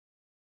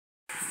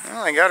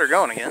Well, I got her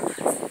going again.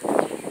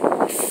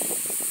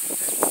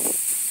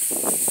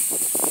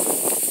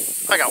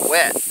 I got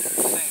wet.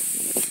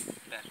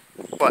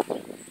 What?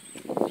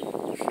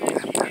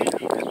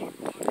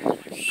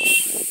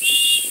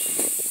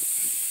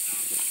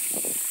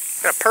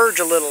 Gotta purge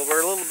a little.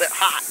 We're a little bit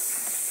hot.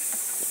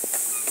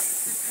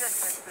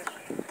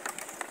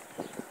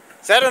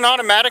 Is that an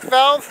automatic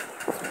valve?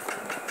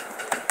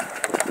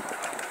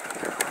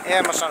 Yeah,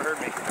 it must not hurt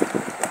me.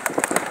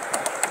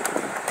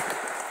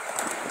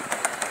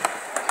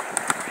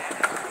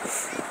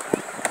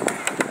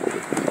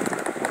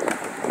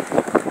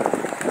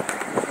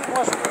 It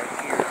was right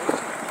here.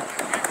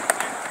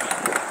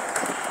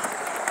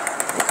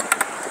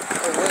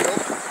 A little.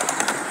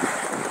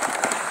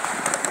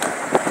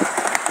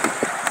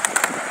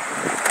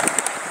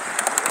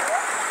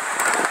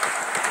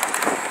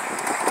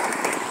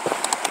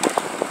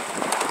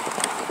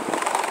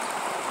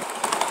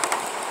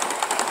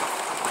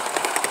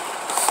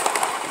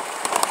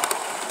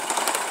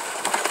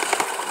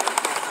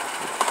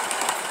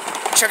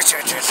 Chugga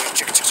chugga chugga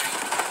chugga chugga.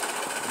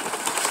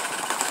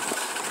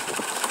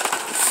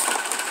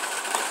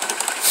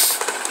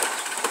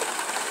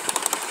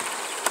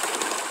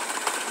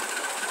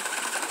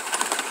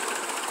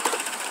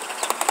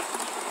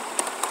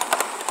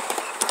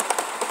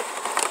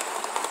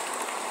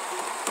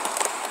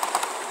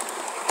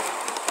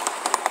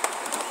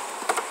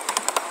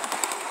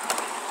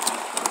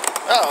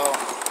 Uh-oh.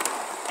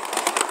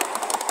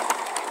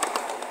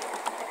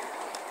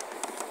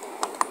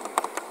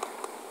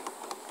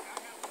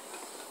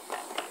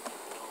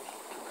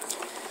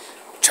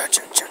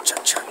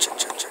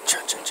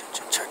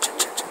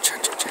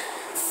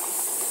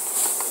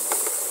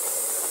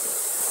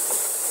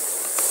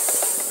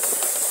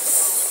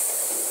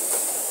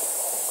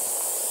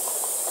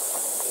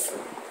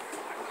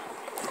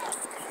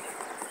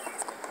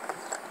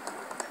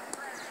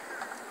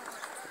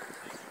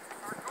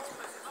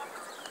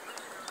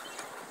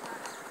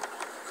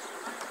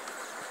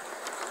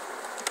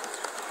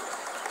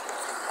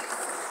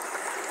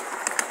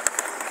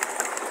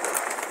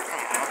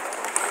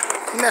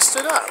 You messed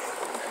it up.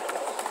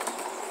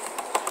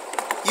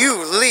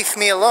 You leave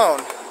me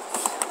alone.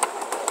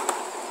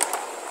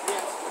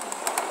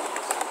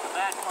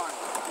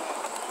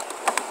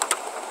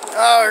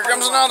 Oh, here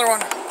comes another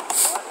one.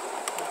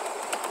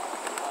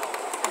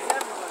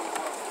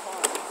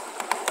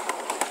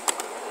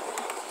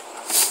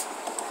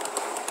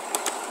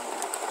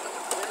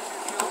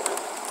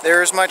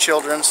 There's my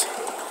children's.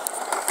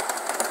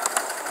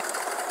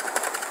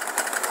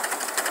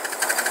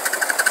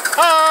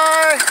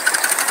 Hi!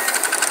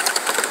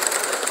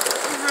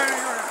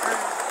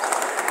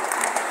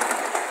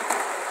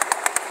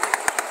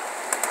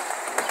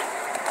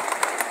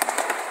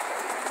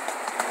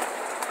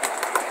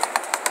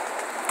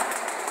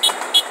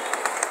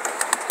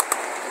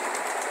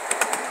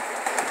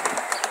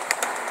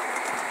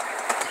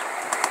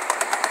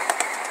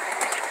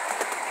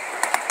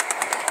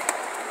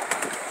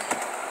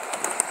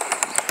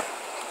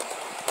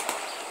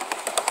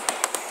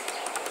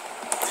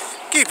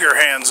 Keep your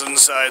hands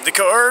inside the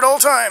car at all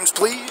times,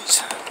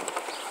 please.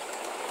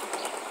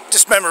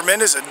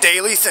 Dismemberment is a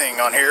daily thing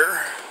on here.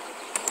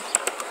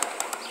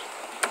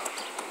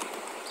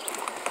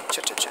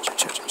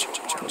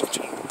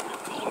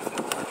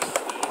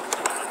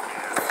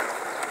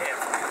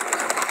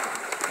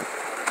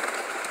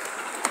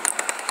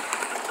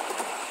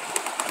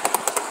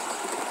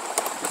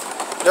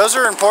 Those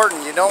are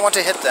important. You don't want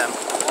to hit them.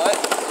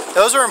 What?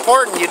 Those are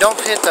important. You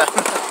don't hit them.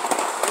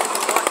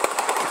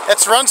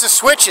 It runs the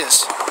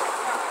switches.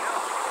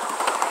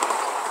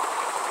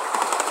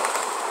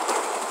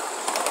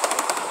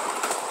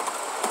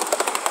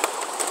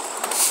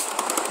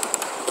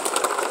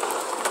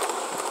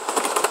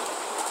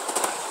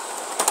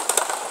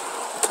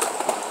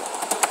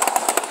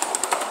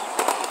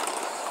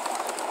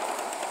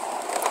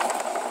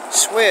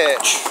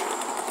 Switch.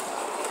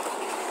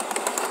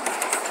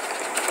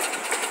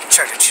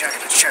 Chug it, chug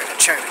it, chug it,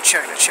 chug it,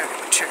 chug it, chug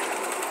it, chug it.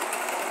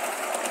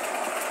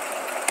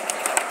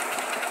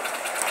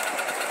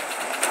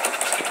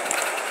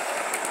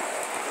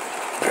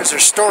 There's their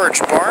storage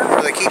barn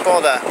where they keep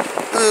all the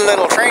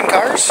little train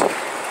cars.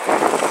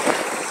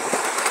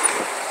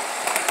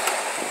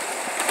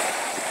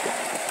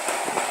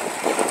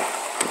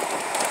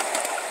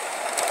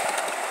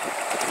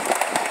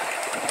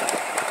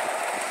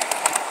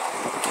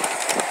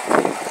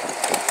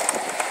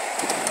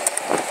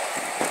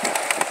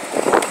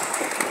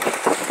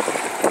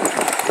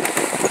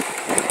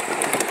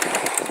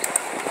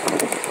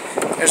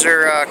 There's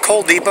their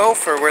coal depot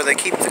for where they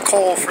keep the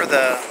coal for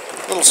the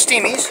little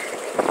steamies.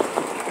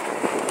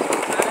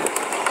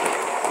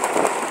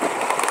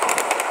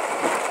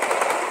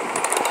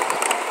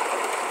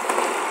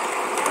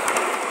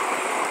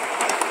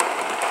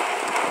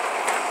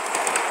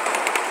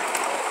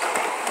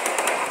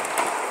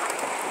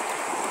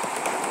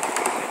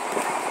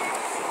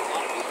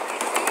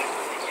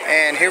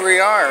 And here we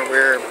are,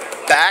 we're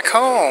back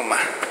home.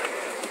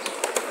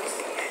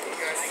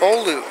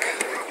 Full loop.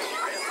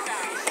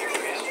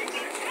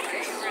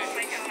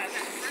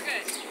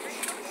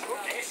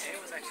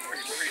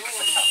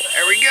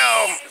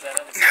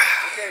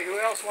 Okay, who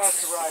else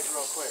wants to ride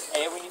real quick?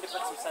 Hey, we need to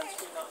put some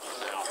sunscreen on.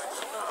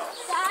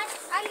 Dad,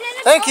 I'm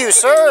gonna Thank you,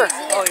 sir.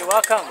 Oh, you're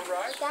welcome.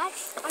 Dad,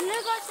 I'm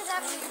gonna go to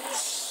that museum.